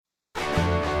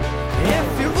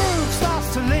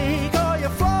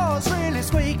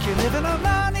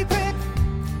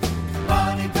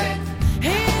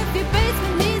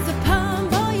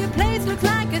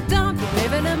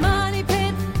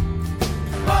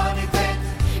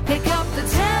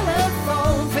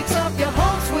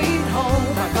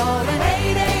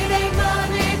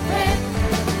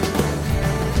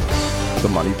The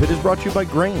Money Pit is brought to you by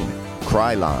Grain,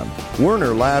 Krylon,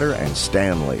 Werner Ladder, and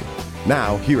Stanley.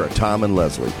 Now, here are Tom and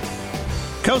Leslie.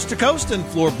 Coast to coast and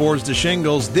floorboards to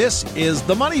shingles, this is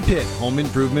The Money Pit, home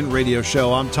improvement radio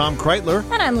show. I'm Tom Kreitler.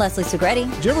 And I'm Leslie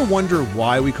Segretti. Did you ever wonder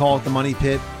why we call it The Money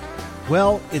Pit?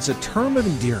 Well, it's a term of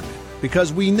endearment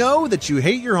because we know that you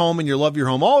hate your home and you love your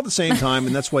home all at the same time,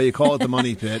 and that's why you call it The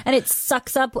Money Pit. And it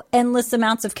sucks up endless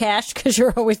amounts of cash because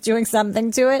you're always doing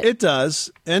something to it. It does,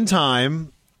 and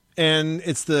time. And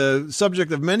it's the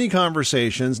subject of many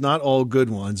conversations, not all good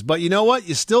ones. But you know what?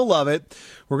 You still love it.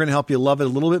 We're going to help you love it a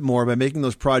little bit more by making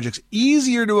those projects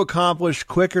easier to accomplish,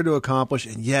 quicker to accomplish,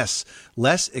 and yes,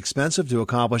 less expensive to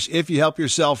accomplish if you help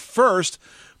yourself first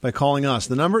by calling us.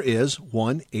 The number is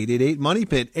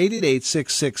 1-888-MONEY-PIT,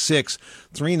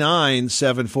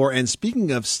 888-666-3974. And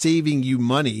speaking of saving you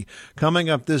money, coming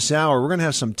up this hour, we're going to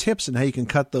have some tips on how you can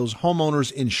cut those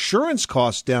homeowners' insurance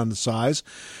costs down to size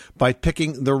by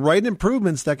picking the right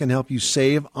improvements that can help you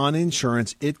save on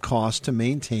insurance it costs to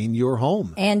maintain your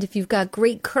home. And if you've got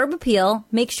great curb appeal,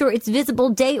 make sure it's visible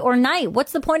day or night.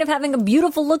 What's the point of having a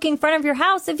beautiful looking front of your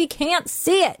house if you can't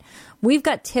see it? We've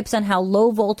got tips on how low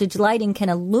voltage lighting can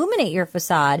illuminate your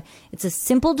facade. It's a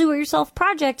simple do-it-yourself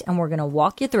project, and we're going to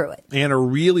walk you through it. And a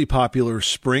really popular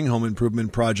spring home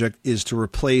improvement project is to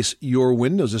replace your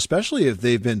windows, especially if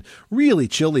they've been really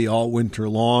chilly all winter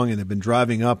long and have been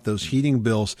driving up those heating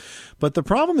bills. But the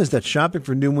problem is that shopping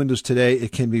for new windows today,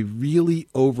 it can be really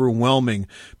overwhelming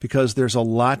because there's a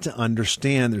lot to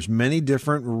understand. There's many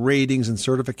different ratings and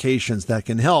certifications that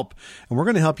can help. And we're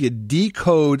going to help you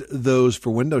decode those for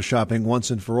window shopping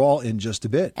once and for all in just a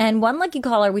bit. And one lucky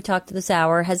caller we talked to this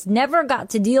hour has never got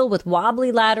to deal with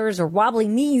wobbly ladders or wobbly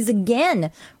knees again.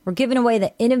 We're giving away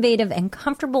the innovative and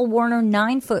comfortable Werner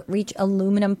 9-foot reach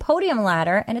aluminum podium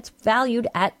ladder, and it's valued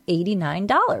at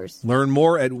 $89. Learn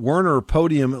more at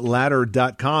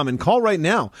wernerpodiumladder.com and call right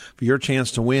now for your chance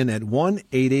to win at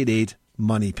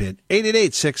 1-888-MONEY-PIT,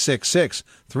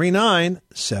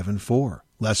 888-666-3974.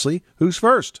 Leslie, who's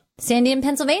first? Sandy in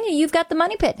Pennsylvania, you've got the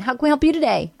Money Pit. How can we help you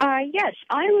today? Yes,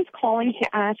 I was calling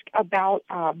to ask about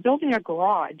building a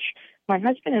garage. My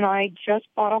husband and I just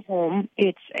bought a home.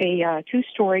 It's a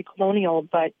two-story colonial,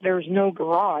 but there's no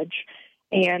garage.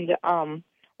 And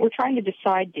we're trying to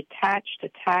decide detached,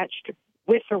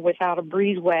 with or without a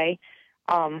breezeway.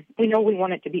 We know we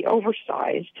want it to be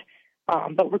oversized,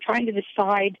 but we're trying to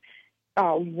decide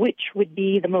which would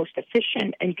be the most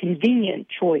efficient and convenient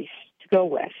choice to go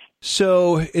with.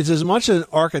 So it's as much an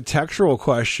architectural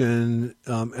question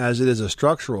as it is a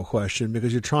structural question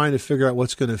because you're trying to figure out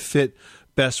what's going to fit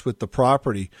best with the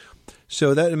property.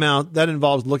 So that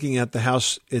involves looking at the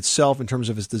house itself in terms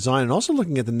of its design and also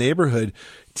looking at the neighborhood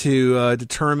to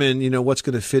determine, what's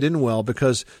going to fit in well,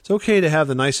 because it's okay to have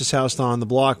the nicest house on the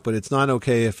block, but it's not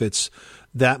okay if it's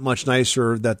that much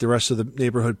nicer that the rest of the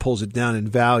neighborhood pulls it down in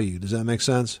value. Does that make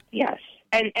sense? Yes.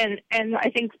 And I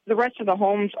think the rest of the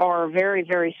homes are very,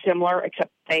 very similar,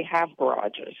 except they have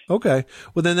garages. Okay.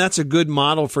 Well, then that's a good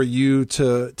model for you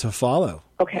to follow.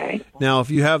 Okay. Now, if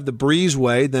you have the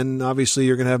breezeway, then obviously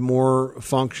you're going to have more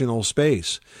functional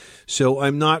space. So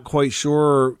I'm not quite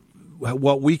sure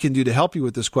what we can do to help you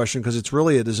with this question because it's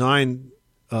really a design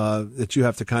that you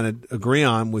have to kind of agree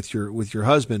on with your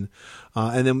husband,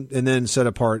 and then set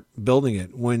apart building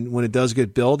it. When it does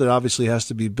get built, it obviously has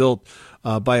to be built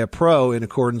by a pro in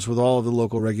accordance with all of the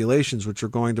local regulations, which are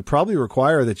going to probably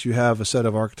require that you have a set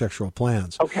of architectural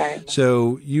plans. Okay.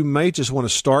 So you might just want to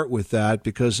start with that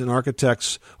because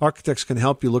architects can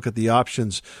help you look at the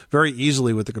options very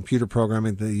easily with the computer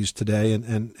programming they use today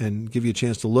and give you a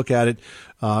chance to look at it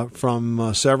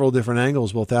from several different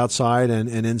angles, both outside and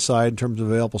inside in terms of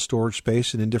available storage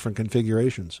space and in different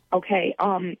configurations. Okay.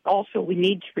 Also, we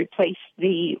need to replace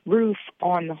the roof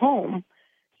on the home.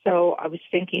 So I was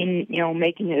thinking,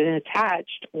 making it an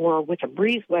attached or with a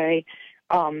breezeway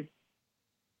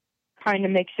kind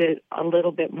of makes it a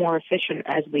little bit more efficient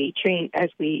as we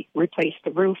replace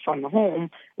the roof on the home.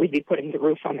 We'd be putting the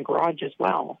roof on the garage as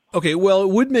well. Okay, well, it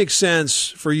would make sense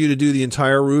for you to do the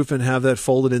entire roof and have that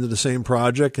folded into the same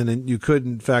project, and then you could,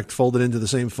 in fact, fold it into the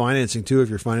same financing, too, if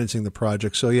you're financing the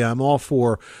project. So, yeah, I'm all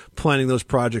for planning those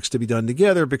projects to be done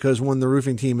together because when the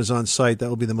roofing team is on site, that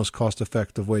will be the most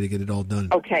cost-effective way to get it all done.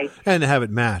 Okay. And to have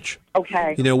it match.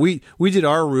 Okay. We did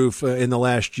our roof in the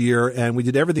last year, and we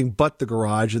did everything but the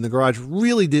garage, and the garage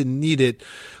really didn't need it.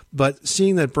 But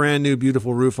seeing that brand new,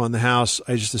 beautiful roof on the house,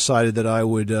 I just decided that I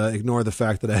would ignore the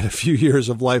fact that I had a few years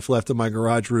of life left on my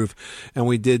garage roof, and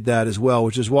we did that as well,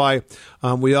 which is why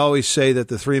we always say that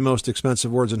the three most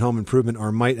expensive words in home improvement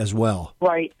are might as well.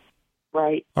 Right.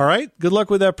 All right. Good luck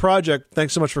with that project.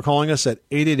 Thanks so much for calling us at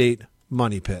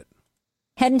 888-MONEY-PIT.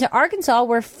 Heading to Arkansas,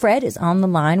 where Fred is on the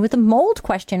line with a mold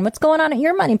question. What's going on at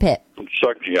your money pit?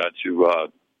 Construction guy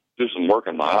to do some work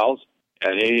in my house,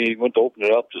 and he went to open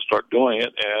it up to start doing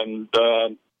it, and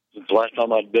since the last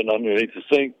time I'd been underneath the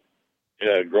sink,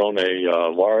 it had grown a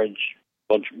large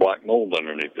bunch of black mold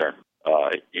underneath there.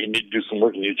 He needed to do some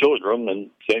work in the utility room, and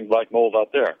same black mold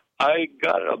out there. I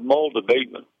got a mold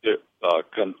abatement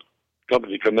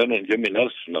company come in and give me an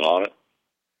estimate on it,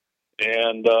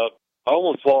 and I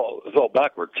almost fell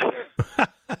backwards.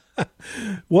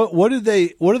 What do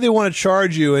they want to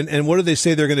charge you, and what do they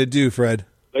say they're going to do, Fred?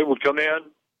 They would come in,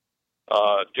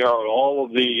 tear out all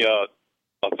of the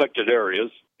affected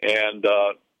areas, and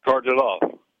cart it off,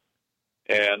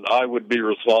 and I would be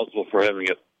responsible for having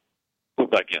it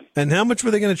put back in. And how much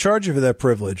were they going to charge you for that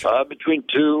privilege? Between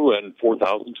 $2,000 and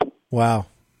 $4,000. Wow,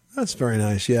 that's very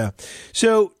nice. Yeah.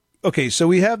 So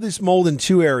we have this mold in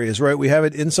two areas, right? We have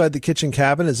it inside the kitchen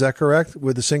cabinet. Is that correct?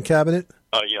 With the sink cabinet?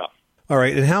 Yeah. All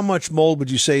right. And how much mold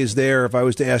would you say is there if I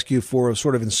was to ask you for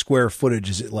sort of in square footage?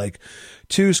 Is it like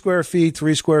 2 square feet,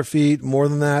 3 square feet, more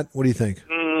than that? What do you think?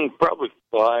 Probably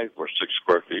 5 or 6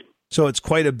 square feet. So it's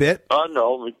quite a bit?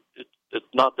 No, it's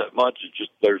not that much. It's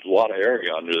just there's a lot of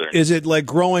area under there. Is it like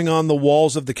growing on the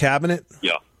walls of the cabinet?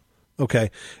 Yeah.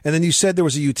 Okay. And then you said there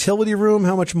was a utility room.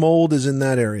 How much mold is in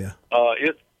that area?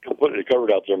 It's completely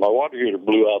covered out there. My water heater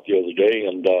blew out the other day,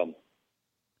 and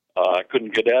I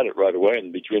couldn't get at it right away.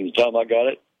 And between the time I got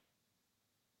it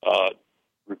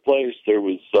replaced, there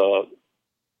was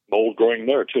mold growing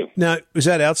there, too. Now, is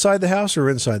that outside the house or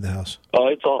inside the house?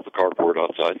 It's off the carport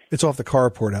outside. It's off the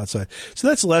carport outside. So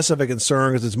that's less of a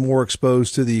concern because it's more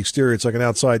exposed to the exterior. It's like an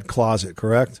outside closet,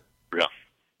 correct? Yeah.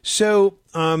 So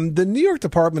the New York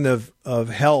Department of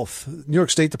Health, New York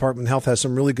State Department of Health has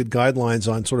some really good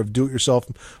guidelines on sort of do-it-yourself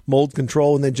mold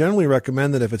control, and they generally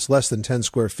recommend that if it's less than 10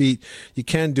 square feet, you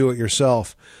can do it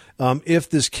yourself. If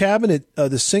this cabinet,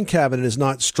 the sink cabinet, is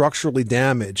not structurally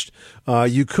damaged,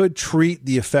 you could treat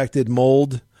the affected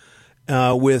mold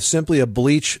with simply a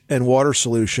bleach and water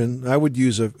solution. I would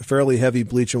use a fairly heavy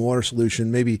bleach and water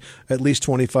solution, maybe at least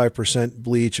 25%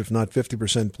 bleach, if not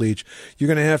 50% bleach.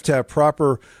 You're going to have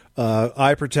proper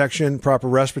eye protection, proper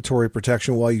respiratory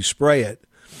protection while you spray it,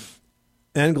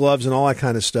 and gloves and all that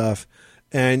kind of stuff.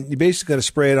 And you basically got to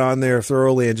spray it on there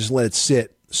thoroughly and just let it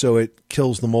sit so it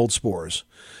kills the mold spores.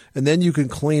 And then you can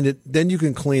clean it. Then you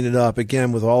can clean it up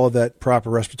again with all of that proper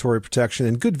respiratory protection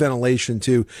and good ventilation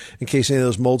too, in case any of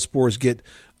those mold spores get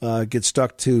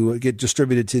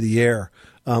distributed to the air.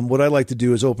 What I like to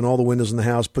do is open all the windows in the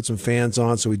house, put some fans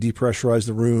on so we depressurize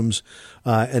the rooms,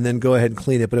 and then go ahead and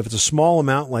clean it. But if it's a small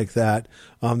amount like that,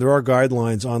 there are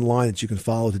guidelines online that you can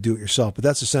follow to do it yourself. But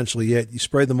that's essentially it. You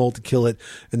spray the mold to kill it,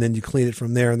 and then you clean it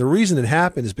from there. And the reason it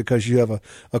happened is because you have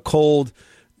a cold,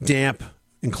 damp,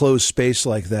 enclosed space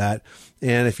like that.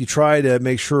 And if you try to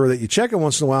make sure that you check it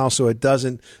once in a while so it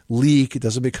doesn't leak, it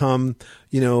doesn't become,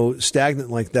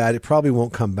 stagnant like that, it probably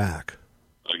won't come back.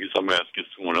 I guess I'm going to have to get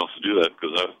someone else to do that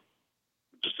because I'm a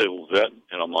disabled vet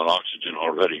and I'm on oxygen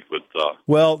already.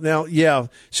 Well, now, yeah.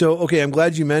 So, okay, I'm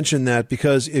glad you mentioned that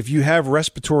because if you have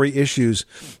respiratory issues,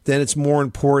 then it's more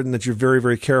important that you're very,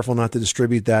 very careful not to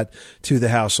distribute that to the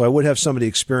house. So I would have somebody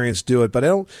experienced do it, but I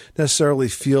don't necessarily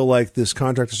feel like this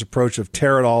contractor's approach of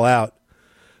tear it all out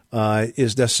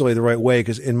is necessarily the right way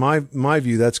because in my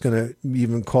view, that's going to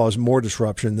even cause more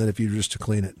disruption than if you were just to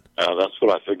clean it. That's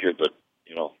what I figured, but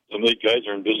some of these guys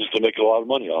are in business to make a lot of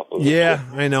money off of it. Yeah,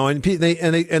 I know, and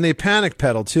they panic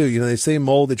pedal too. They say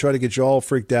mold, they try to get you all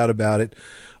freaked out about it,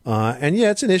 and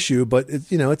yeah, it's an issue, but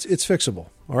it's fixable.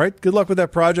 All right, good luck with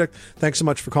that project. Thanks so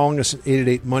much for calling us at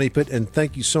 888 Money Pit, and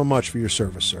thank you so much for your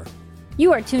service, sir.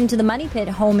 You are tuned to the Money Pit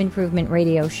Home Improvement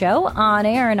Radio Show on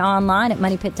air and online at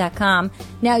moneypit.com.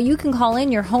 Now, you can call in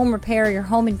your home repair, your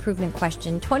home improvement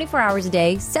question 24 hours a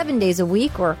day, 7 days a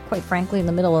week, or quite frankly, in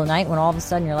the middle of the night when all of a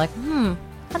sudden you're like,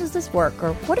 how does this work?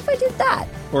 Or what if I did that?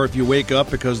 Or if you wake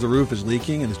up because the roof is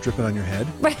leaking and it's dripping on your head.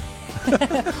 Right.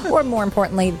 Or more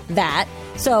importantly, that.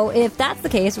 So if that's the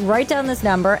case, write down this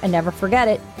number and never forget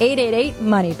it,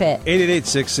 888-MONEY-PIT.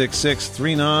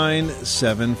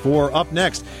 888-666-3974. Up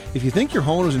next, if you think your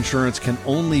homeowner's insurance can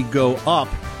only go up,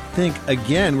 think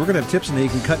again. We're going to have tips on how you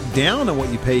can cut down on what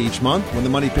you pay each month when the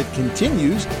Money Pit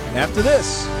continues after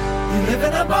this. You live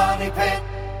in a money pit.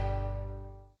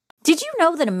 Did you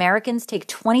know that Americans take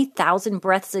 20,000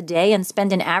 breaths a day and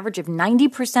spend an average of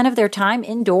 90% of their time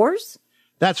indoors?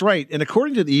 That's right. And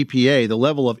according to the EPA, the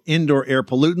level of indoor air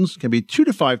pollutants can be 2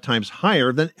 to 5 times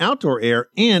higher than outdoor air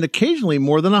and occasionally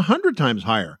more than 100 times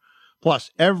higher.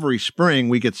 Plus, every spring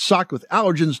we get socked with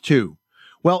allergens too.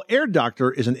 Well, Air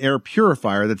Doctor is an air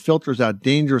purifier that filters out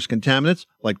dangerous contaminants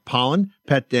like pollen,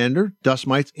 pet dander, dust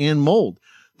mites, and mold.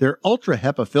 Their Ultra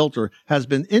HEPA filter has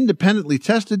been independently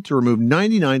tested to remove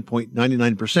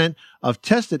 99.99% of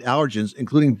tested allergens,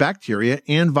 including bacteria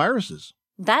and viruses.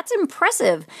 That's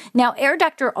impressive. Now, Air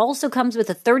Doctor also comes with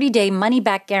a 30-day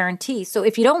money-back guarantee, so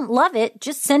if you don't love it,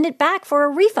 just send it back for a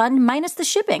refund minus the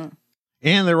shipping.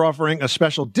 And they're offering a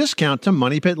special discount to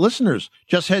Money Pit listeners.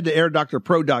 Just head to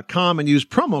airdoctorpro.com and use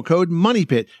promo code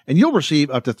MONEYPIT, and you'll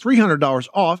receive up to $300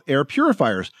 off air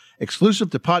purifiers. Exclusive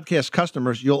to podcast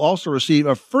customers, you'll also receive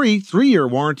a free 3-year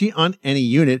warranty on any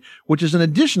unit, which is an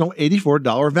additional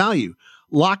 $84 value.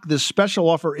 Lock this special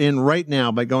offer in right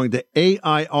now by going to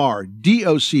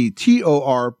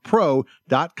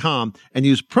airdoctorpro.com and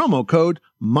use promo code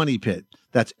MONEYPIT.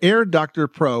 That's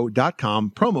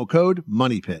airdoctorpro.com, promo code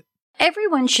MONEYPIT.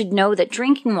 Everyone should know that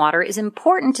drinking water is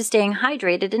important to staying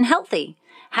hydrated and healthy.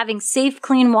 Having safe,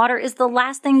 clean water is the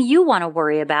last thing you want to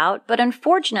worry about, but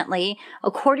unfortunately,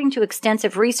 according to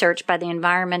extensive research by the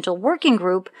Environmental Working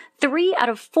Group, 3 out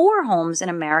of 4 homes in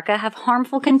America have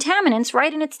harmful contaminants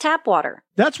right in its tap water.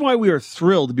 That's why we are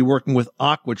thrilled to be working with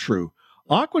AquaTrue.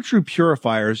 AquaTrue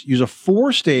purifiers use a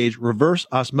 4-stage reverse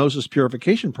osmosis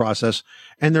purification process,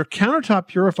 and their countertop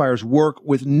purifiers work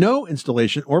with no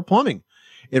installation or plumbing.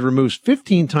 It removes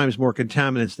 15 times more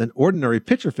contaminants than ordinary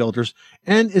pitcher filters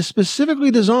and is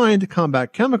specifically designed to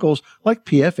combat chemicals like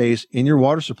PFAS in your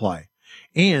water supply.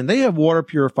 And they have water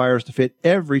purifiers to fit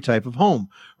every type of home,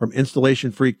 from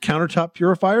installation-free countertop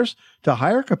purifiers to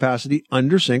higher capacity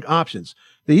under-sink options.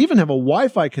 They even have a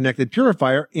Wi-Fi connected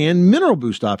purifier and mineral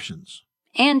boost options.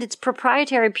 And its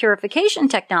proprietary purification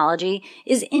technology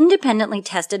is independently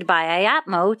tested by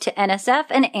IAPMO to NSF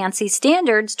and ANSI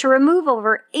standards to remove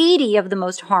over 80 of the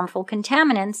most harmful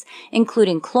contaminants,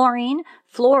 including chlorine,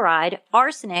 fluoride,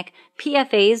 arsenic,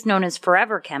 PFAS known as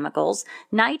forever chemicals,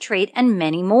 nitrate, and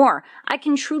many more. I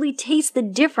can truly taste the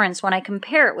difference when I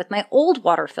compare it with my old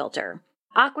water filter.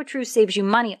 AquaTrue saves you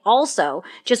money also.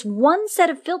 Just one set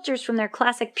of filters from their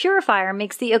classic purifier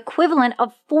makes the equivalent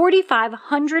of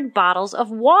 4,500 bottles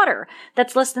of water.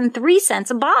 That's less than 3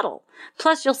 cents a bottle.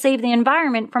 Plus, you'll save the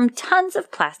environment from tons of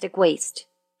plastic waste.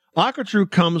 AquaTrue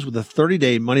comes with a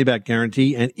 30-day money-back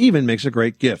guarantee and even makes a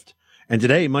great gift. And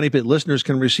today, Money Pit listeners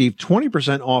can receive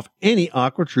 20% off any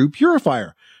AquaTrue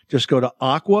purifier. Just go to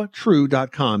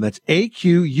aquatrue.com. That's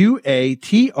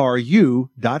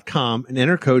AQUATRU.com and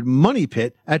enter code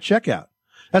MONEYPIT at checkout.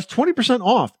 That's 20%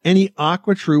 off any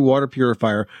AquaTrue water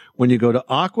purifier when you go to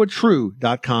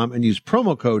aquatrue.com and use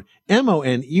promo code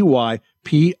MONEYPIT.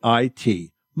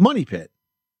 MONEYPIT.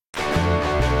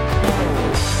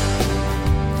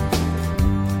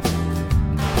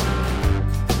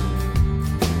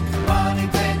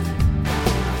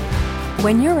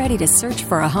 When you're ready to search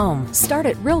for a home, start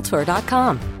at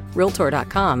Realtor.com.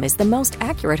 Realtor.com is the most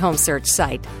accurate home search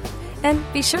site. And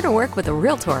be sure to work with a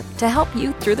Realtor to help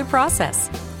you through the process.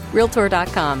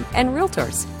 Realtor.com and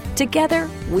Realtors. Together,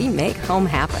 we make home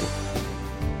happen.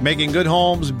 Making good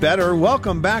homes better.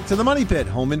 Welcome back to the Money Pit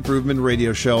Home Improvement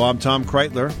Radio Show. I'm Tom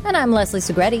Kreitler. And I'm Leslie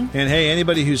Segretti. And hey,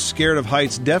 anybody who's scared of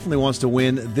heights definitely wants to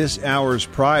win this hour's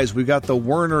prize. We've got the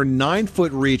Werner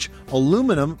 9-foot reach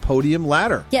aluminum podium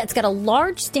ladder. Yeah, it's got a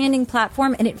large standing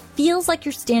platform, and it feels like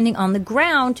you're standing on the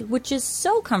ground, which is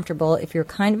so comfortable if you're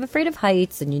kind of afraid of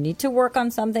heights and you need to work on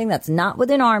something that's not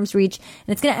within arm's reach.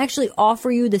 And it's going to actually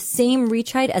offer you the same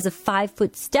reach height as a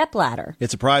 5-foot step ladder.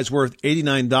 It's a prize worth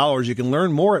 $89. You can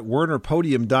learn more at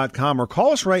wernerpodium.com or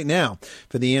call us right now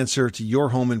for the answer to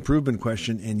your home improvement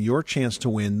question and your chance to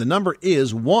win. The number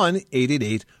is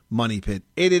 1-888-MONEYPIT,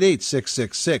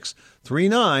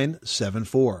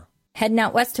 888-666-3974. Heading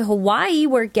out west to Hawaii,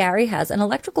 where Gary has an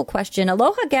electrical question.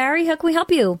 Aloha, Gary. How can we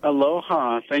help you?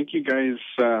 Aloha. Thank you guys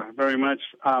very much.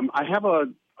 I have a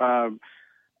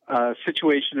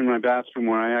situation in my bathroom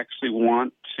where I actually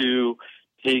want to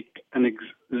take an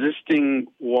existing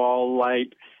wall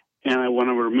light and I want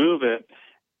to remove it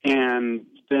and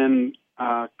then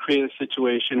create a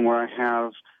situation where I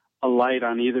have a light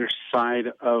on either side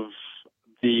of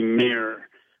the mirror.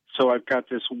 So I've got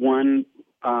this one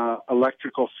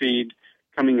electrical feed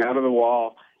coming out of the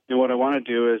wall, and what I want to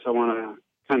do is I want to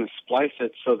kind of splice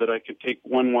it so that I could take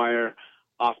one wire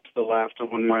off to the left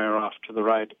and one wire off to the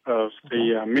right of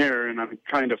the mirror, and I'm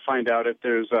trying to find out if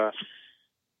there's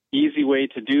easy way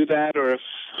to do that, or if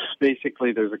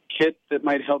basically there's a kit that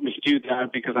might help me do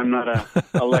that, because I'm not a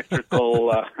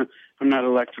electrical I'm not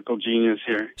an electrical genius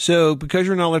here. So because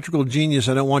you're not an electrical genius,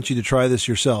 I don't want you to try this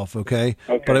yourself, okay?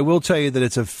 But I will tell you that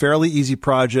it's a fairly easy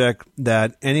project,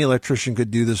 that any electrician could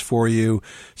do this for you.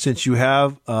 Since you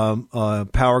have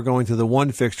power going to the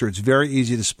one fixture, it's very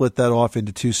easy to split that off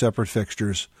into two separate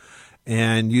fixtures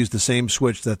and use the same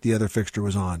switch that the other fixture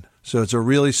was on. So it's a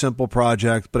really simple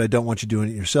project, but I don't want you doing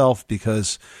it yourself,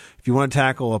 because if you want to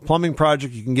tackle a plumbing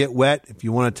project, you can get wet. If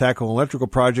you want to tackle an electrical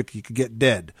project, you could get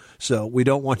dead. So we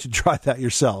don't want you to try that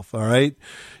yourself, all right?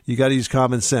 You got to use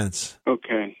common sense.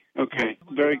 Okay.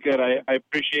 Very good. I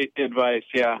appreciate the advice.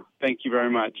 Yeah. Thank you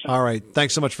very much. All right.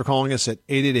 Thanks so much for calling us at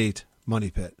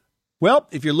 888-MONEY-PIT. Well,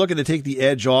 if you're looking to take the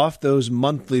edge off those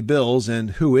monthly bills, and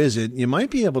who isn't, you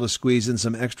might be able to squeeze in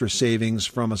some extra savings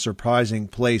from a surprising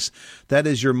place. That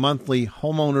is your monthly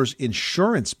homeowners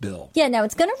insurance bill. Yeah, now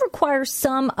it's going to require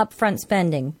some upfront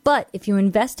spending, but if you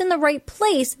invest in the right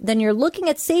place, then you're looking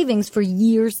at savings for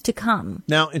years to come.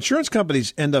 Now, insurance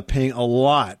companies end up paying a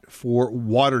lot for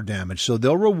water damage, so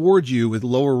they'll reward you with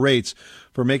lower rates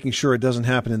for making sure it doesn't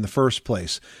happen in the first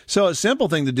place. So a simple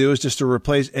thing to do is just to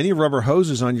replace any rubber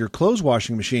hoses on your clothes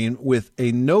washing machine with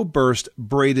a no-burst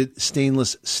braided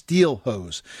stainless steel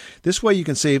hose. This way you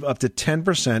can save up to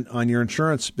 10% on your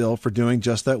insurance bill for doing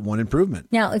just that one improvement.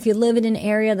 Now, if you live in an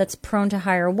area that's prone to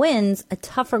higher winds, a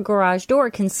tougher garage door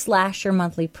can slash your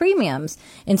monthly premiums.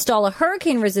 Install a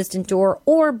hurricane-resistant door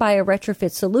or buy a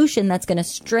retrofit solution that's going to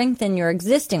strengthen your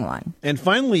existing one. And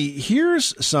finally,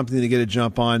 here's something to get a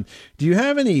jump on. Do you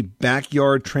have any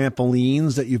backyard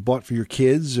trampolines that you've bought for your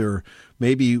kids, or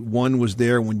maybe one was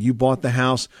there when you bought the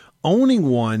house? Owning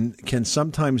one can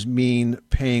sometimes mean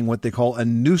paying what they call a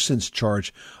nuisance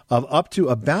charge of up to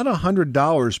about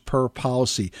 $100 per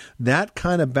policy. That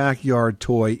kind of backyard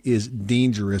toy is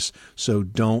dangerous, so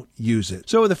don't use it.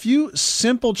 So with a few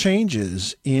simple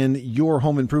changes in your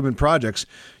home improvement projects,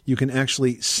 you can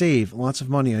actually save lots of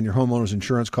money on your homeowner's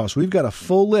insurance costs. We've got a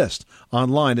full list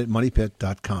online at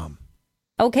moneypit.com.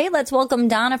 Okay, let's welcome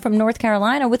Donna from North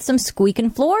Carolina with some squeaking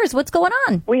floors. What's going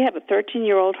on? We have a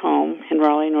 13-year-old home in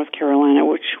Raleigh, North Carolina,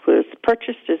 which was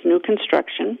purchased as new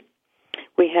construction.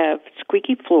 We have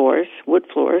squeaky floors, wood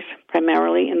floors,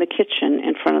 primarily in the kitchen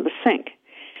in front of the sink.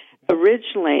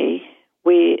 Originally,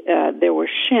 there were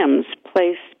shims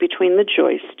placed between the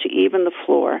joists to even the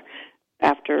floor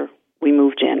after we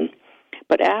moved in.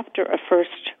 But after a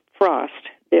first frost,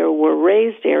 there were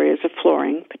raised areas of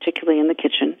flooring, particularly in the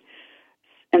kitchen,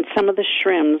 and some of the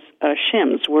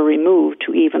shims were removed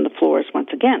to even the floors once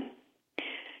again.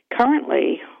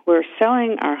 Currently, we're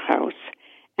selling our house,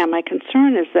 and my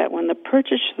concern is that when the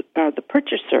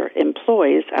purchaser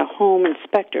employs a home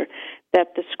inspector,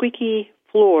 that the squeaky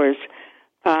floors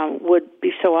would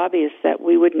be so obvious that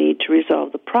we would need to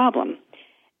resolve the problem.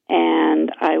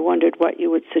 And I wondered what you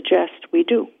would suggest we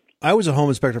do. I was a home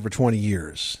inspector for 20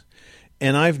 years.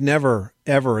 And I've never,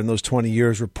 ever in those 20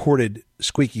 years reported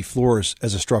squeaky floors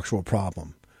as a structural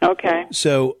problem. Okay.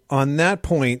 So on that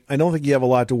point, I don't think you have a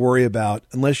lot to worry about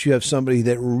unless you have somebody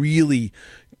that really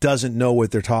doesn't know what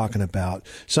they're talking about.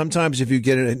 Sometimes if you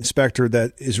get an inspector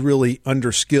that is really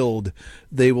underskilled,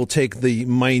 they will take the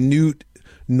minute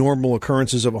normal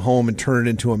occurrences of a home and turn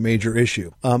it into a major issue.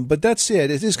 But that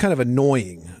said, it is kind of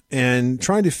annoying. And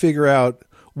trying to figure out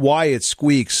why it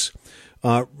squeaks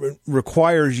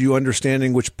requires you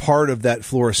understanding which part of that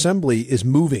floor assembly is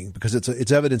moving, because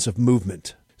it's evidence of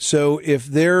movement. So if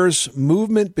there's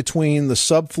movement between the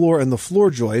subfloor and the floor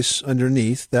joists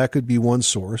underneath, that could be one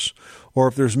source. Or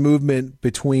if there's movement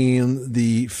between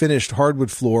the finished hardwood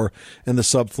floor and the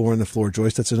subfloor and the floor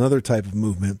joist, that's another type of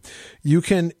movement. You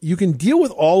can deal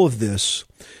with all of this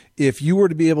if you were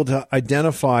to be able to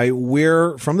identify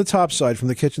where, from the top side, from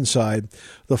the kitchen side,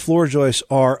 the floor joists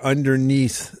are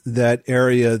underneath that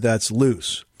area that's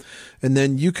loose. And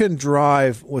then you can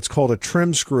drive what's called a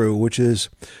trim screw, which is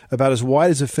about as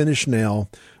wide as a finish nail,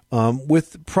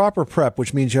 with proper prep,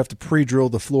 which means you have to pre-drill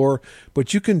the floor.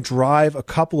 But you can drive a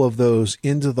couple of those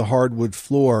into the hardwood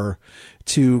floor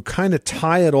to kind of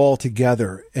tie it all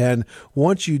together. And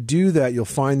once you do that, you'll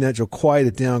find that you'll quiet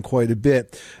it down quite a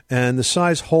bit. And the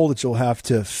size hole that you'll have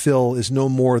to fill is no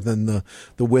more than the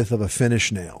width of a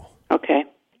finish nail. Okay.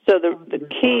 So the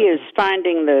key is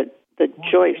finding the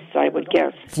joists, I would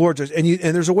guess. Floor joists. And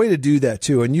there's a way to do that,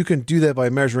 too. And you can do that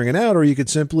by measuring it out, or you could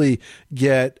simply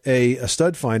get a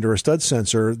stud finder, a stud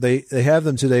sensor. They have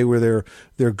them today where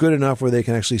they're good enough where they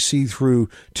can actually see through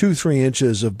 2-3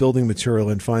 inches of building material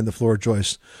and find the floor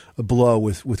joists below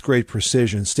with great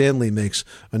precision. Stanley makes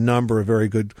a number of very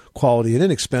good quality and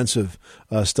inexpensive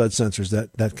stud sensors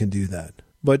that can do that.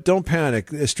 But don't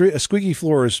panic. A squeaky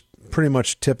floor is pretty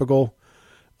much typical,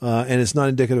 and it's not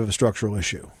indicative of a structural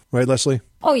issue. Right, Leslie?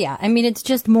 Oh, yeah. I mean, it's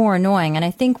just more annoying. And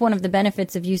I think one of the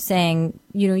benefits of you saying,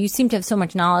 you seem to have so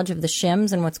much knowledge of the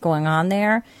shims and what's going on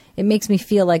there, it makes me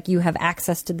feel like you have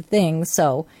access to the things.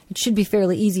 So it should be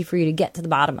fairly easy for you to get to the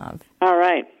bottom of. All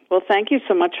right. Well, thank you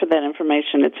so much for that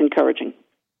information. It's encouraging.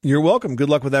 You're welcome. Good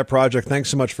luck with that project. Thanks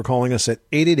so much for calling us at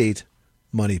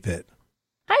 888-MONEY-PIT.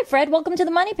 Hi, Fred. Welcome to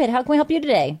the Money Pit. How can we help you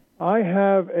today? I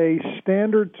have a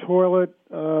standard toilet.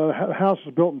 House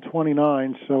was built in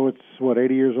 29, so it's,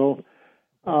 80 years old?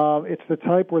 It's the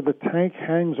type where the tank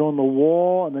hangs on the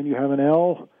wall, and then you have an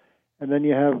L, and then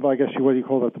you have, I guess, what do you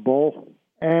call that, the bowl?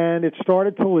 And it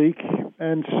started to leak,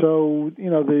 and so,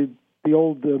 the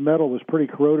old metal was pretty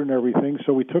corroded and everything,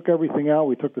 so we took everything out.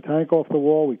 We took the tank off the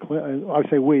wall.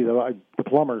 The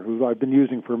plumber, who I've been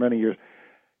using for many years,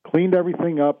 cleaned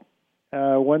everything up,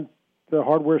 went to the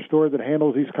hardware store that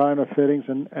handles these kind of fittings,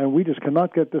 and we just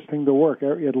cannot get this thing to work.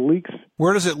 It leaks.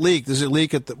 Where does it leak? Does it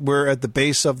leak at the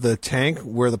base of the tank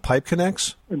where the pipe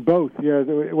connects? In both, yeah.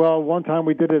 Well, one time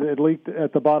we did it, it leaked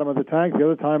at the bottom of the tank. The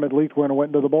other time it leaked when it went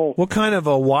into the bowl. What kind of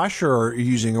a washer are you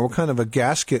using, or what kind of a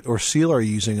gasket or seal are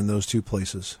you using in those two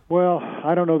places? Well,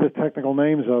 I don't know the technical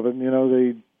names of it.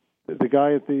 The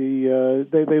guy at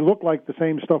they look like the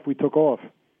same stuff we took off.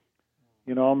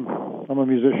 I'm a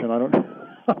musician.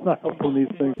 I'm not helpful in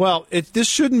these things. Well, this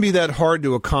shouldn't be that hard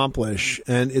to accomplish,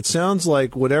 and it sounds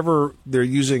like whatever they're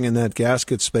using in that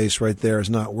gasket space right there is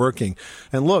not working.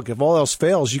 And look, if all else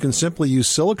fails, you can simply use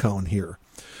silicone here.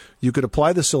 You could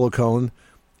apply the silicone.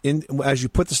 As you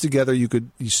put this together, you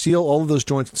seal all of those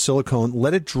joints with silicone,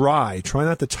 let it dry. Try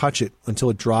not to touch it until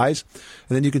it dries,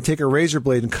 and then you can take a razor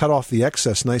blade and cut off the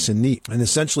excess nice and neat, and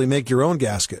essentially make your own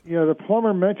gasket. Yeah, the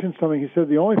plumber mentioned something. He said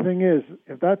the only thing is,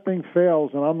 if that thing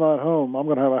fails and I'm not home, I'm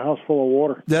going to have a house full of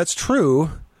water. That's true.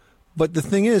 But the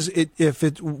thing is,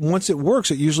 once it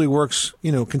works, it usually works,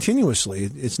 continuously.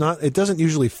 It doesn't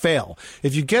usually fail.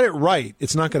 If you get it right,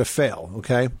 it's not going to fail.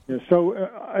 Okay. Yeah, so,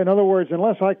 in other words,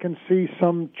 unless I can see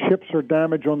some chips or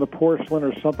damage on the porcelain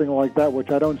or something like that,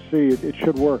 which I don't see, it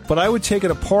should work. But I would take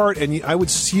it apart and I would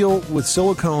seal with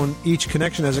silicone each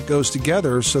connection as it goes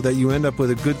together, so that you end up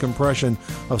with a good compression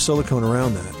of silicone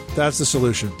around that. That's the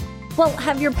solution. Well,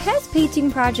 have your past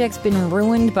painting projects been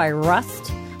ruined by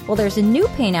rust? Well, there's a new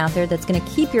paint out there that's going to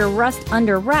keep your rust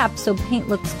under wraps so paint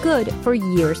looks good for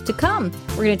years to come.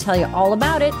 We're going to tell you all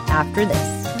about it after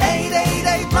this.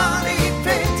 888 Money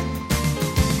Pit.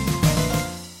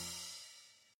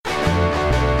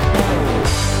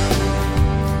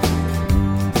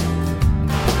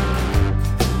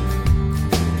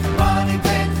 Money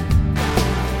Pit.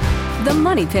 The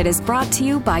Money Pit is brought to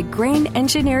you by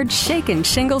grain-engineered shake-and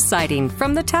shingle siding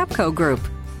from the Tapco Group.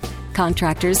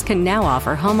 Contractors can now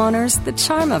offer homeowners the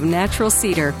charm of natural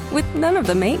cedar with none of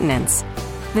the maintenance.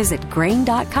 Visit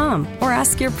grain.com or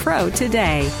ask your pro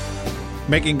today.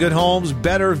 Making good homes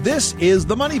better. This is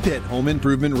the Money Pit Home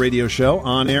Improvement Radio Show,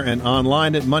 on air and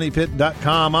online at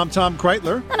moneypit.com. I'm Tom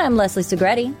Kreitler. And I'm Leslie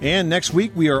Segretti. And next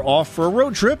week we are off for a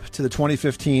road trip to the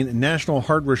 2015 National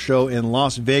Hardware Show in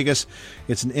Las Vegas.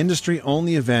 It's an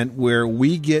industry-only event where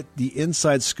we get the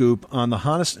inside scoop on the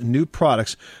hottest new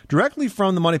products directly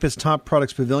from the Money Pit's Top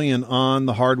Products Pavilion on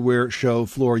the hardware show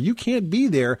floor. You can't be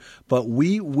there, but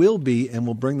we will be, and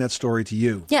we'll bring that story to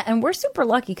you. Yeah, and we're super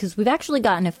lucky because we've actually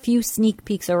gotten a few sneak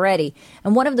peeks already.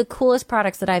 And one of the coolest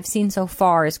products that I've seen so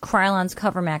far is Krylon's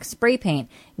CoverMax spray paint.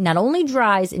 It not only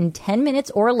dries in 10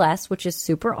 minutes or less, which is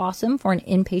super awesome for an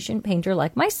impatient painter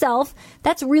like myself,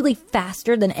 that's really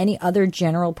faster than any other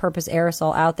general purpose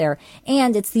aerosol out there.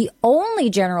 And it's the only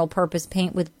general purpose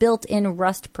paint with built-in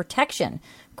rust protection.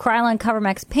 Krylon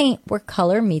CoverMax paint, where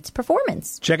color meets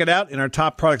performance. Check it out in our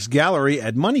top products gallery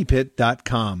at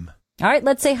moneypit.com. All right,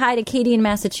 let's say hi to Katie in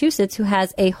Massachusetts, who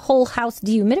has a whole house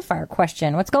dehumidifier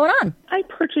question. What's going on? I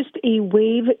purchased a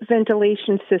wave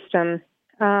ventilation system.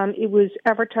 It was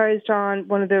advertised on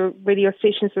one of the radio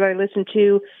stations that I listen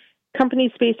to.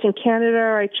 Companies based in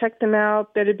Canada, I checked them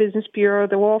out, Better Business Bureau,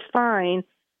 they're all fine.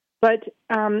 But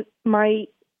my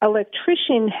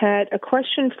electrician had a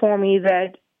question for me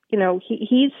that,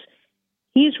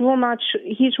 he's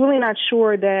really not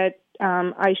sure that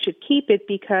I should keep it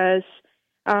because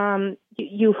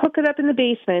you hook it up in the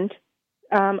basement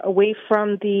away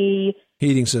from the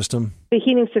heating system. The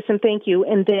heating system, thank you.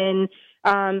 And then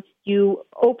you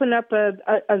open up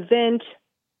a vent,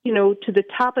 to the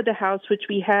top of the house, which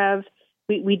we have.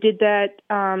 We did that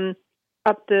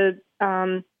up the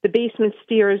basement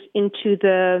stairs into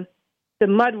the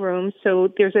mud room. So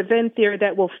there's a vent there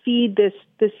that will feed this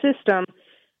system,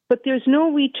 but there's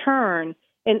no return.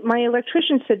 And my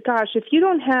electrician said, gosh, if you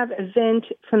don't have a vent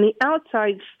from the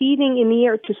outside feeding in the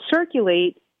air to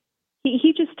circulate,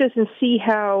 he just doesn't see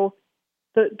how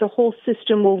the whole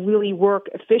system will really work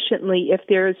efficiently if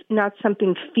there's not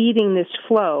something feeding this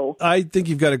flow. I think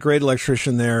you've got a great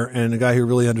electrician there and a guy who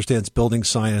really understands building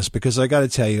science, because I got to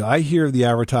tell you, I hear the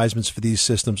advertisements for these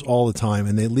systems all the time,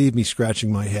 and they leave me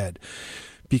scratching my head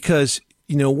because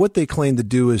what they claim to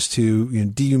do is to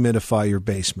dehumidify your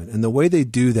basement. And the way they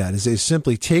do that is they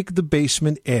simply take the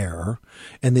basement air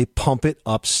and they pump it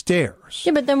upstairs.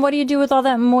 Yeah, but then what do you do with all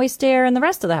that moist air in the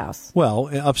rest of the house? Well,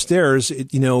 upstairs,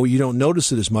 you don't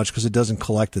notice it as much because it doesn't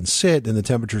collect and sit, and the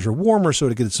temperatures are warmer, so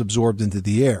it gets absorbed into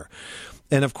the air.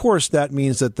 And of course, that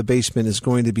means that the basement is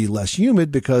going to be less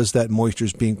humid because that moisture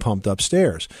is being pumped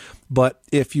upstairs. But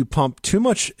if you pump too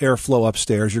much airflow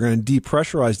upstairs, you're going to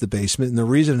depressurize the basement. And the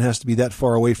reason it has to be that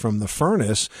far away from the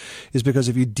furnace is because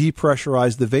if you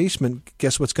depressurize the basement,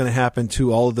 guess what's going to happen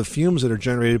to all of the fumes that are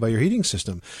generated by your heating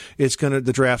system?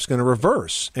 The draft's going to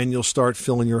reverse, and you'll start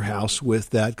filling your house with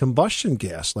that combustion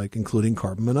gas, like including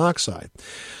carbon monoxide.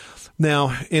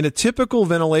 Now, in a typical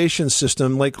ventilation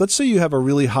system, like let's say you have a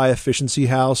really high efficiency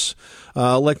house,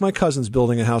 like my cousin's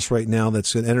building a house right now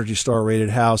that's an Energy Star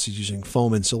rated house. He's using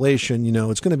foam insulation.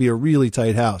 It's going to be a really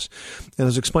tight house. And I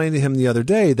was explaining to him the other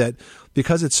day that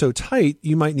because it's so tight,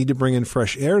 you might need to bring in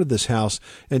fresh air to this house.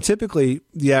 And typically,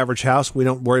 the average house, we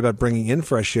don't worry about bringing in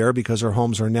fresh air because our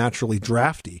homes are naturally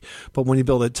drafty. But when you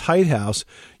build a tight house,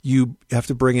 you have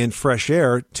to bring in fresh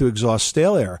air to exhaust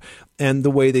stale air. And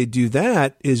the way they do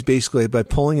that is basically by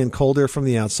pulling in cold air from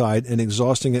the outside and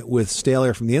exhausting it with stale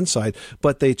air from the inside.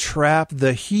 But they trap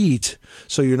the heat,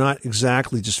 so you're not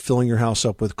exactly just filling your house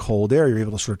up with cold air. You're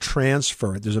able to sort of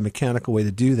transfer it. There's a mechanical way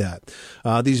to do that.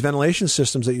 These ventilation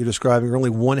systems that you're describing are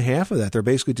only one half of that. They're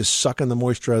basically just sucking the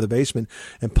moisture out of the basement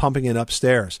and pumping it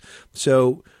upstairs.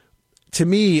 So to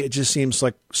me, it just seems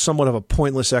like somewhat of a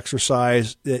pointless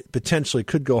exercise that potentially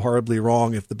could go horribly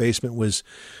wrong if the basement was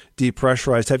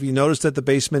depressurized. Have you noticed that the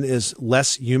basement is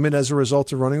less humid as a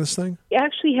result of running this thing? I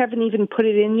actually haven't even put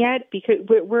it in yet because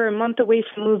we're a month away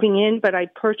from moving in, but I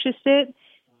purchased it.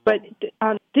 But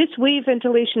this wave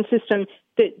ventilation system,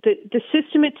 the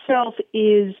system itself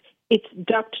it's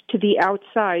duct to the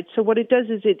outside. So what it does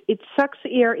is it sucks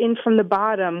air in from the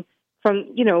bottom, from,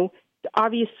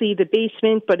 obviously the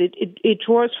basement, but it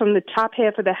draws from the top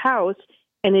half of the house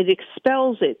and it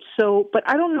expels it. So, but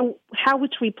I don't know how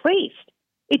it's replaced.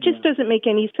 It just doesn't make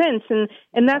any sense.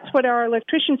 And that's what our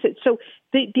electrician said. So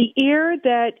the air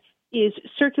that is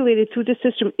circulated through the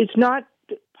system is not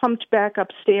pumped back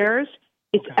upstairs.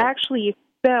 It's actually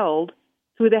expelled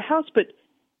through the house, but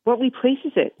what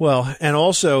replaces it? Well, and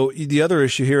also the other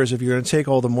issue here is if you're going to take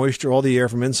all the moisture, all the air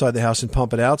from inside the house and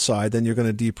pump it outside, then you're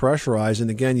going to depressurize. And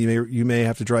again, you may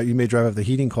have to drive up the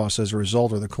heating costs as a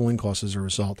result or the cooling costs as a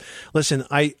result. Listen,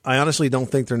 I honestly don't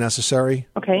think they're necessary.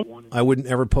 Okay. I wouldn't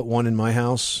ever put one in my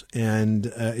house.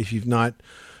 And if you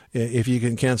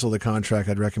can cancel the contract,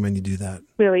 I'd recommend you do that.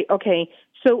 Really? Okay.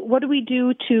 So what do we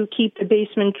do to keep the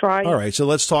basement dry? All right. So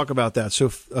let's talk about that.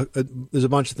 So there's a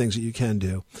bunch of things that you can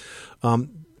do.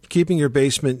 Keeping your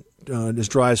basement as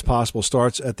dry as possible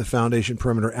starts at the foundation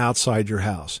perimeter outside your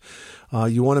house.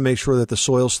 You want to make sure that the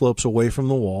soil slopes away from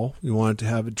the wall. You want to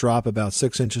have it drop about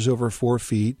 6 inches over 4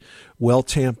 feet, well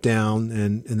tamped down,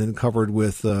 and then covered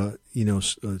with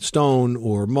stone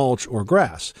or mulch or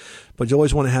grass. But you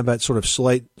always want to have that sort of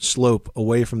slight slope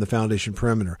away from the foundation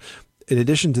perimeter. In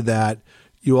addition to that,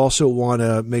 you also want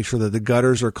to make sure that the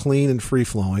gutters are clean and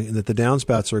free-flowing and that the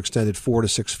downspouts are extended 4 to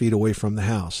 6 feet away from the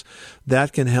house.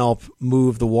 That can help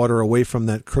move the water away from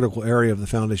that critical area of the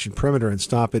foundation perimeter and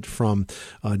stop it from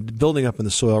building up in the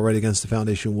soil right against the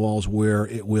foundation walls where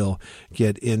it will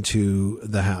get into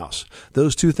the house.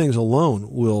 Those two things alone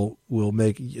will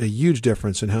make a huge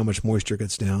difference in how much moisture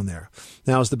gets down there.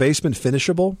 Now, is the basement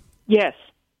finishable? Yes,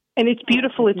 and it's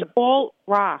beautiful. It's all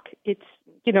rock. It's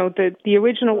the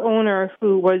original owner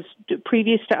who was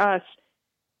previous to us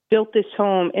built this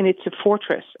home, and it's a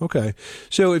fortress. Okay.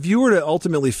 So if you were to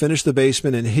ultimately finish the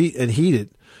basement and heat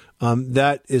it,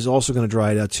 that is also going to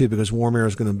dry it out too, because warm air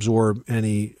is going to absorb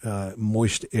any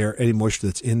moist air, any moisture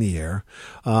that's in the air.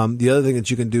 The other thing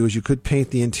that you can do is you could paint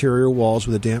the interior walls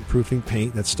with a damp-proofing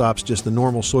paint that stops just the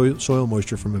normal soil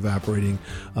moisture from evaporating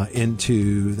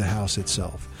into the house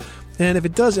itself. And if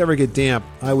it does ever get damp,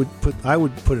 I would put a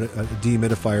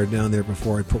dehumidifier down there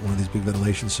before I put one of these big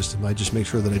ventilation systems. I just make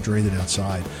sure that I drain it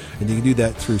outside. And you can do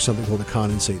that through something called a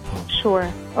condensate pump.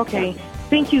 Sure. Okay.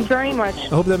 Thank you very much. I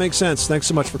hope that makes sense. Thanks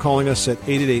so much for calling us at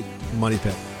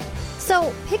 888-MONEY-PIT.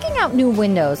 So picking out new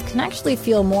windows can actually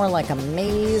feel more like a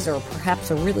maze or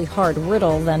perhaps a really hard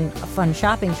riddle than a fun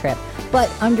shopping trip. But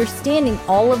understanding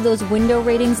all of those window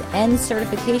ratings and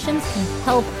certifications can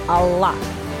help a lot.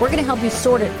 We're going to help you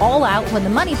sort it all out when the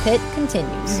Money Pit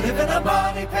continues. Live in a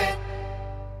money pit.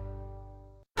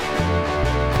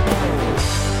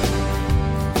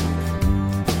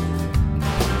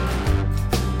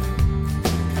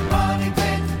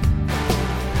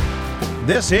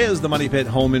 This is the Money Pit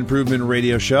Home Improvement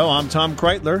Radio Show. I'm Tom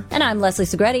Kreitler. And I'm Leslie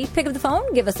Segretti. Pick up the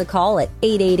phone, give us a call at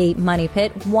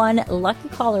 888-MONEY-PIT. One lucky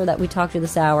caller that we talked to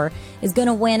this hour is going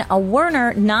to win a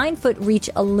Werner 9-foot reach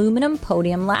aluminum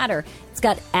podium ladder. It's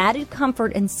got added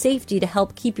comfort and safety to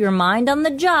help keep your mind on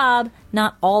the job,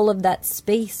 not all of that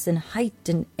space and height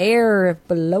and air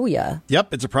below you.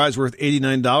 Yep, it's a prize worth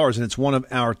 $89, and it's one of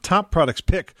our top products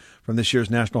pick from this year's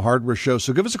National Hardware Show.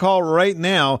 So give us a call right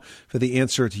now for the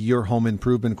answer to your home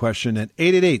improvement question at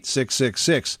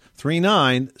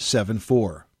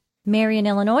 888-666-3974. Mary in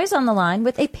Illinois is on the line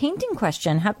with a painting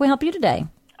question. How can we help you today?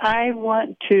 I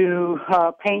want to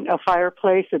paint a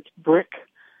fireplace. It's brick,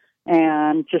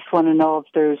 and just want to know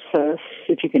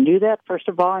if you can do that, first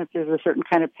of all, and if there's a certain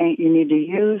kind of paint you need to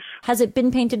use. Has it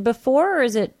been painted before, or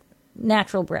is it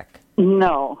natural brick?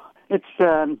 No, it's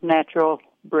natural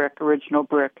brick, original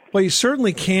brick. Well, you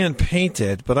certainly can paint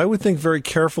it, but I would think very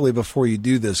carefully before you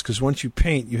do this, because once you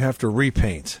paint, you have to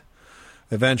repaint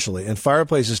eventually. And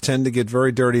fireplaces tend to get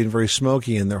very dirty and very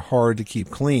smoky, and they're hard to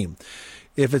keep clean.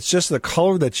 If it's just the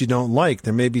color that you don't like,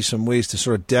 there may be some ways to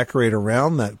sort of decorate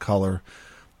around that color,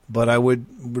 but I would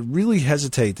really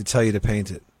hesitate to tell you to paint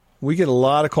it. We get a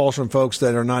lot of calls from folks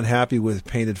that are not happy with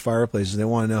painted fireplaces. They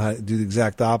want to know how to do the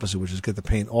exact opposite, which is get the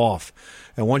paint off.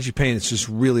 And once you paint, it's just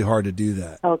really hard to do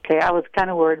that. Okay, I was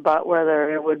kind of worried about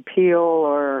whether it would peel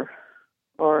or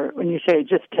when you say you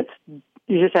just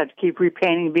have to keep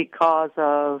repainting because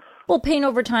of... Well, paint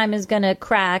over time is going to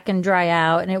crack and dry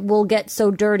out, and it will get so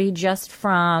dirty just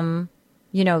from,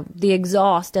 the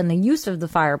exhaust and the use of the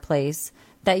fireplace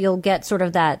that you'll get sort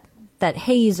of that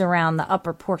haze around the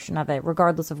upper portion of it,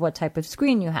 regardless of what type of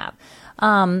screen you have.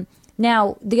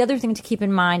 Now, the other thing to keep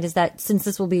in mind is that since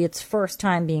this will be its first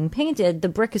time being painted, the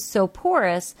brick is so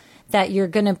porous that you're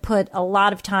going to put a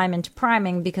lot of time into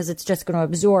priming because it's just going to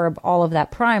absorb all of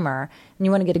that primer. And you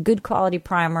want to get a good quality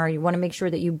primer. You want to make sure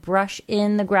that you brush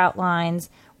in the grout lines,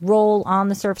 roll on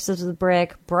the surfaces of the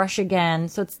brick, brush again.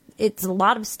 So it's a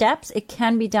lot of steps. It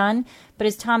can be done. But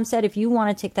as Tom said, if you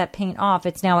want to take that paint off,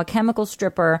 it's now a chemical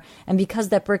stripper. And because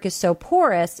that brick is so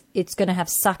porous, it's going to have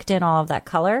sucked in all of that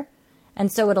color. And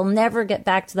so it'll never get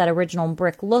back to that original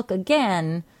brick look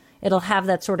again. It'll have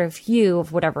that sort of hue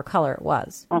of whatever color it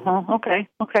was. Okay,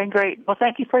 great. Well,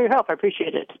 thank you for your help. I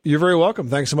appreciate it. You're very welcome.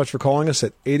 Thanks so much for calling us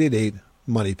at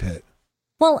 888-MONEY-PIT.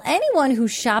 Well, anyone who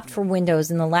shopped for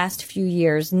windows in the last few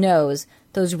years knows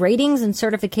those ratings and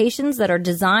certifications that are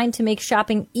designed to make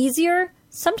shopping easier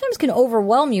sometimes can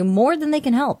overwhelm you more than they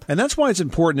can help. And that's why it's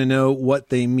important to know what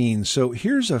they mean. So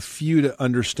here's a few to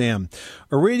understand.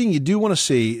 A rating you do want to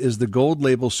see is the gold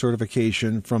label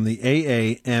certification from the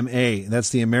AAMA. That's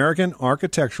the American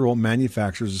Architectural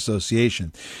Manufacturers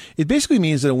Association. It basically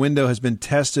means that a window has been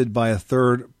tested by a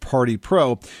third-party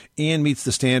pro and meets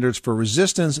the standards for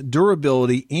resistance,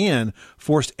 durability, and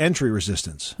forced entry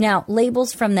resistance. Now,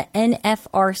 labels from the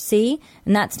NFRC,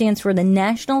 and that stands for the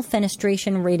National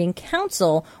Fenestration Rating Council,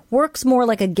 works more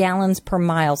like a gallons per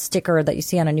mile sticker that you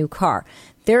see on a new car.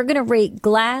 They're going to rate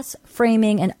glass,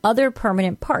 framing, and other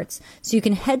permanent parts. So you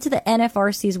can head to the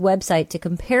NFRC's website to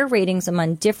compare ratings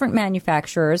among different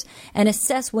manufacturers and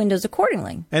assess windows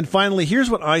accordingly. And finally, here's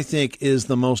what I think is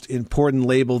the most important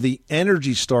label, the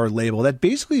Energy Star label. That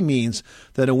basically means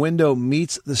that a window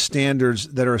meets the standards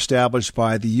that are established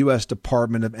by the U.S.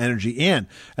 Department of Energy. And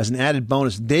as an added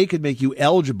bonus, they could make you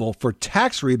eligible for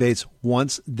tax rebates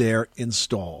once they're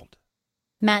installed.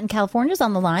 Matt in California is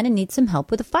on the line and needs some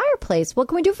help with a fireplace. What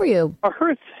can we do for you? Our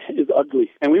hearth is ugly,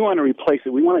 and we want to replace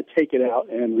it. We want to take it out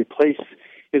and replace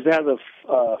it as a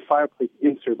fireplace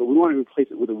insert, but we want to replace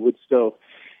it with a wood stove.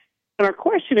 And our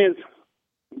question is,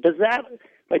 does that,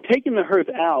 by taking the hearth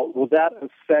out, will that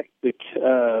affect the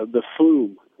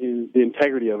flume, the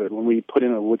integrity of it when we put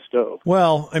in a wood stove?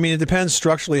 Well, I mean, it depends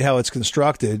structurally how it's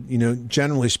constructed.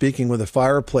 Generally speaking, with a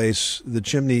fireplace, the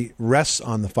chimney rests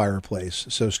on the fireplace.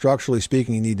 So structurally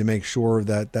speaking, you need to make sure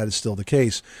that that is still the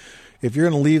case. If you're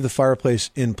going to leave the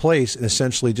fireplace in place and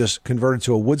essentially just convert it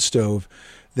to a wood stove,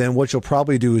 then what you'll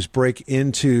probably do is break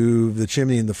into the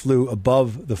chimney and the flue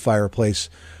above the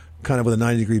fireplace, kind of with a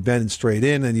 90-degree bend and straight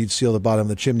in, and you'd seal the bottom of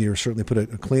the chimney, or certainly put a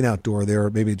clean-out door there, or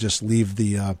maybe just leave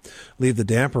the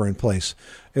damper in place.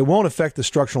 It won't affect the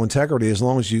structural integrity as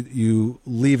long as you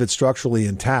leave it structurally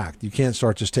intact. You can't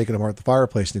start just taking apart the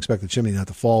fireplace and expect the chimney not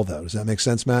to fall, though. Does that make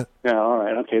sense, Matt? Yeah, all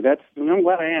right. Okay, I'm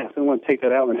glad I asked. I don't want to take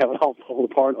that out and have it all fall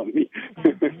apart on me.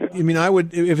 I mean, I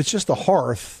would, if it's just the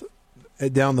hearth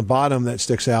down the bottom that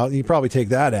sticks out, you probably take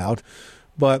that out.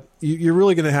 But you're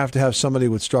really going to have somebody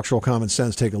with structural common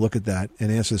sense take a look at that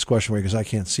and answer this question for you, because I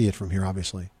can't see it from here,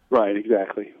 obviously. Right,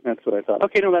 exactly. That's what I thought.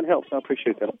 Okay, no, that helps. I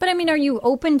appreciate that. But, I mean, are you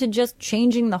open to just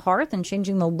changing the hearth and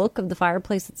changing the look of the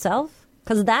fireplace itself?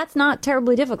 Because that's not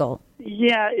terribly difficult.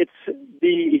 Yeah, it's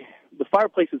the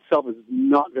fireplace itself is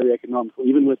not very economical,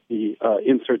 even with the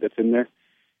insert that's in there.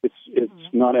 It's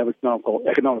not economical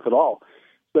at all.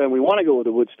 So we want to go with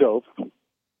a wood stove.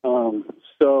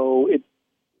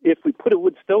 If we put a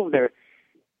wood stove there,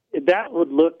 that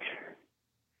would look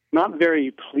not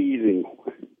very pleasing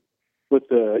with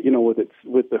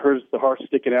the hearth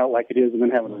sticking out like it is, and then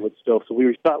having a wood stove. So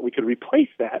we thought we could replace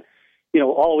that,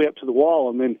 all the way up to the wall,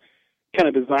 and then kind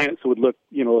of design it so it would look,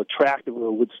 attractive with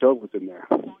a wood stove was in there.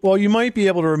 Well, you might be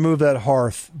able to remove that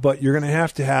hearth, but you're going to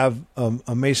have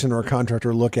a mason or a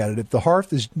contractor look at it. If the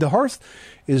hearth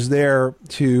is there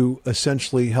to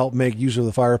essentially help make use of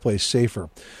the fireplace safer.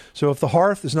 So if the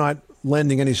hearth is not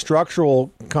lending any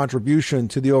structural contribution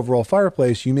to the overall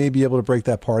fireplace, you may be able to break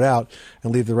that part out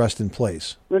and leave the rest in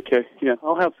place. Okay, yeah,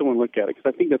 I'll have someone look at it,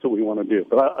 because I think that's what we want to do.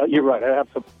 But you're right, I have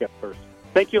to look at it first.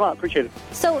 Thank you a lot. Appreciate it.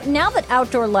 So now that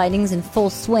outdoor lighting's in full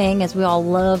swing, as we all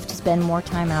love to spend more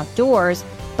time outdoors,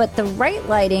 but the right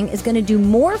lighting is going to do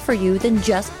more for you than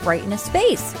just brighten a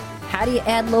space. How do you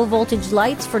add low-voltage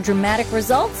lights for dramatic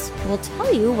results? We'll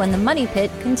tell you when the Money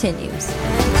Pit continues.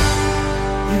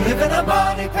 You live in a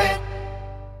money pit.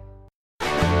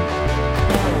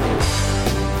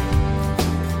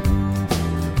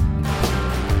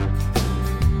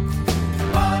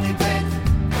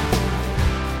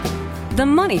 The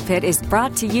Money Pit is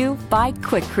brought to you by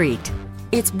Quikrete.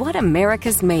 It's what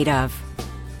America's made of.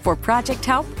 For project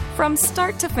help from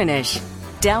start to finish,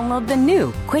 download the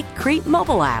new Quikrete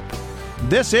mobile app.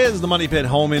 This is the Money Pit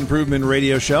Home Improvement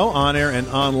Radio Show, on air and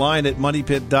online at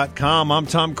moneypit.com. I'm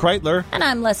Tom Kreitler. And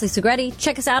I'm Leslie Segretti.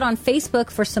 Check us out on Facebook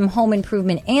for some home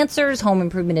improvement answers, home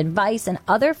improvement advice, and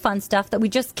other fun stuff that we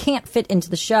just can't fit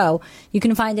into the show. You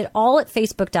can find it all at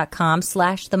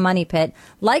facebook.com/themoneypit.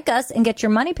 Like us and get your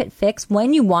Money Pit fix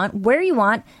when you want, where you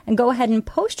want, and go ahead and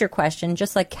post your question,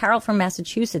 just like Carol from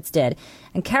Massachusetts did.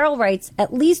 And Carol writes,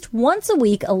 at least once a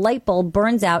week, a light bulb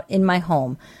burns out in my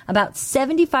home. About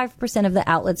 75% of the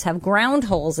outlets have ground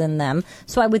holes in them,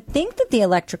 so I would think that the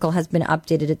electrical has been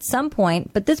updated at some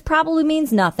point, but this probably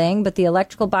means nothing, but the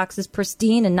electrical box is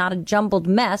pristine and not a jumbled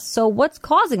mess, so what's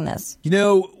causing this?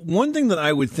 One thing that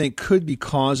I would think could be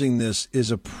causing this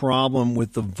is a problem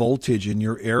with the voltage in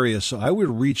your area, so I would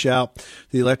reach out to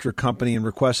the electric company and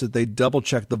request that they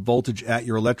double-check the voltage at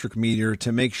your electric meter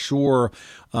to make sure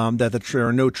that there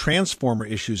are no transformer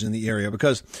issues in the area.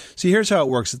 Because, see, here's how it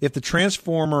works. If the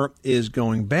transformer is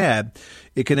going bad,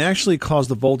 it can actually cause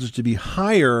the voltage to be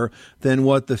higher than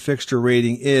what the fixture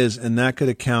rating is, and that could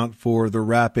account for the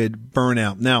rapid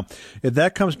burnout. Now, if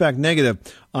that comes back negative,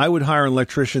 I would hire an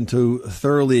electrician to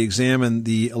thoroughly examine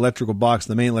the electrical box,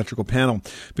 the main electrical panel,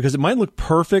 because it might look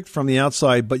perfect from the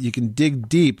outside, but you can dig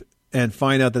deep and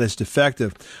find out that it's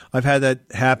defective. I've had that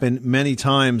happen many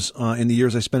times in the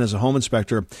years I spent as a home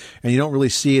inspector, and you don't really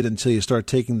see it until you start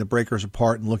taking the breakers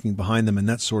apart and looking behind them and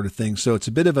that sort of thing. So it's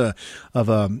a bit of a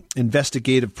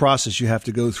investigative process you have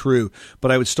to go through.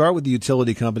 But I would start with the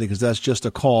utility company, because that's just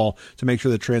a call to make sure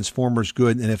the transformer's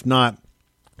good, and if not,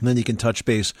 then you can touch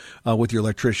base with your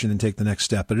electrician and take the next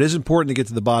step. But it is important to get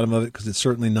to the bottom of it, because it's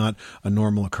certainly not a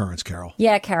normal occurrence, Carol.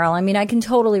 Yeah, Carol. I mean, I can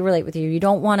totally relate with you. You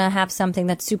don't want to have something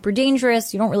that's super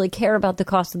dangerous. You don't really care about the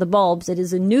cost of the bulbs. It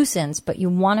is a nuisance, but you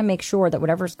want to make sure that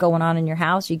whatever's going on in your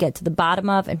house, you get to the bottom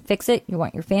of and fix it. You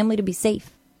want your family to be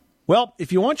safe. Well,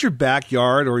 if you want your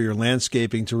backyard or your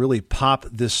landscaping to really pop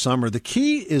this summer, the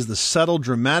key is the subtle,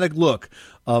 dramatic look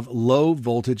of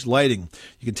low-voltage lighting.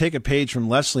 You can take a page from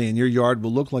Leslie, and your yard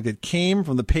will look like it came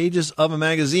from the pages of a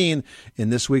magazine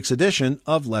in this week's edition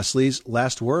of Leslie's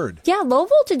Last Word. Yeah,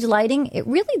 low-voltage lighting, it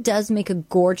really does make a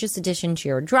gorgeous addition to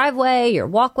your driveway, your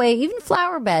walkway, even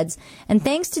flower beds. And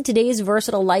thanks to today's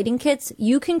versatile lighting kits,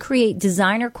 you can create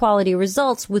designer-quality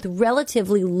results with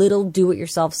relatively little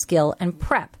do-it-yourself skill and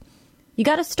prep. You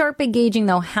got to start by gauging,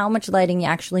 though, how much lighting you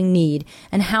actually need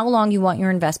and how long you want your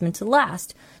investment to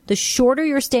last. The shorter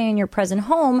your stay in your present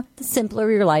home, the simpler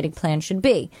your lighting plan should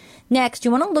be. Next,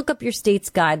 you want to look up your state's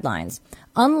guidelines.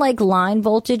 Unlike line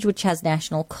voltage, which has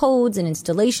national codes and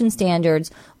installation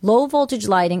standards, low voltage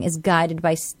lighting is guided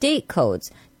by state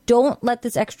codes. Don't let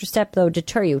this extra step, though,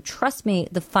 deter you. Trust me,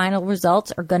 the final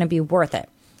results are going to be worth it.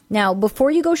 Now,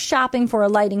 before you go shopping for a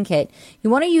lighting kit, you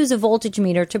want to use a voltage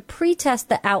meter to pre-test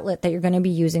the outlet that you're going to be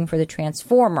using for the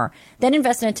transformer. Then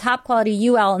invest in a top-quality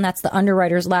UL, and that's the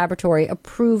Underwriters Laboratory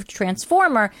approved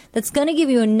transformer that's going to give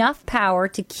you enough power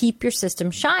to keep your system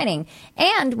shining.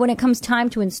 And when it comes time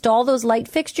to install those light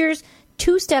fixtures,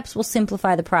 2 steps will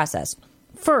simplify the process.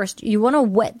 First, you want to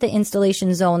wet the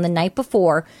installation zone the night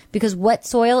before because wet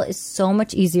soil is so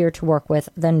much easier to work with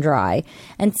than dry.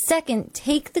 And second,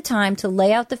 take the time to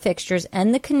lay out the fixtures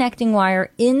and the connecting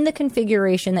wire in the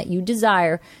configuration that you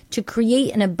desire to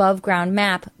create an above-ground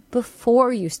map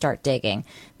before you start digging.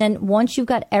 Then once you've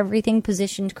got everything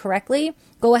positioned correctly,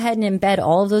 go ahead and embed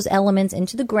all of those elements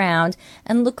into the ground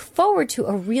and look forward to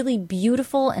a really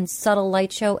beautiful and subtle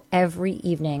light show every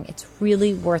evening. It's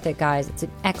really worth it, guys. It's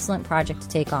an excellent project to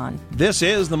take on. This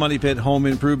is the Money Pit Home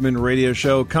Improvement Radio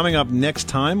Show. Coming up next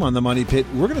time on the Money Pit,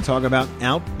 we're going to talk about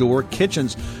outdoor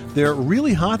kitchens. They're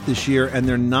really hot this year, and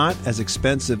they're not as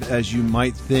expensive as you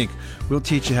might think. We'll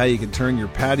teach you how you can turn your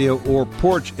patio or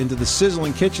porch into the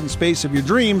sizzling kitchen space of your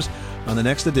dreams on the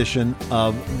next edition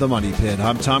of The Money Pit.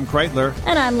 I'm Tom Kreitler.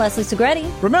 And I'm Leslie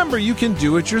Segretti. Remember, you can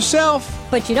do it yourself.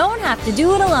 But you don't have to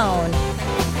do it alone.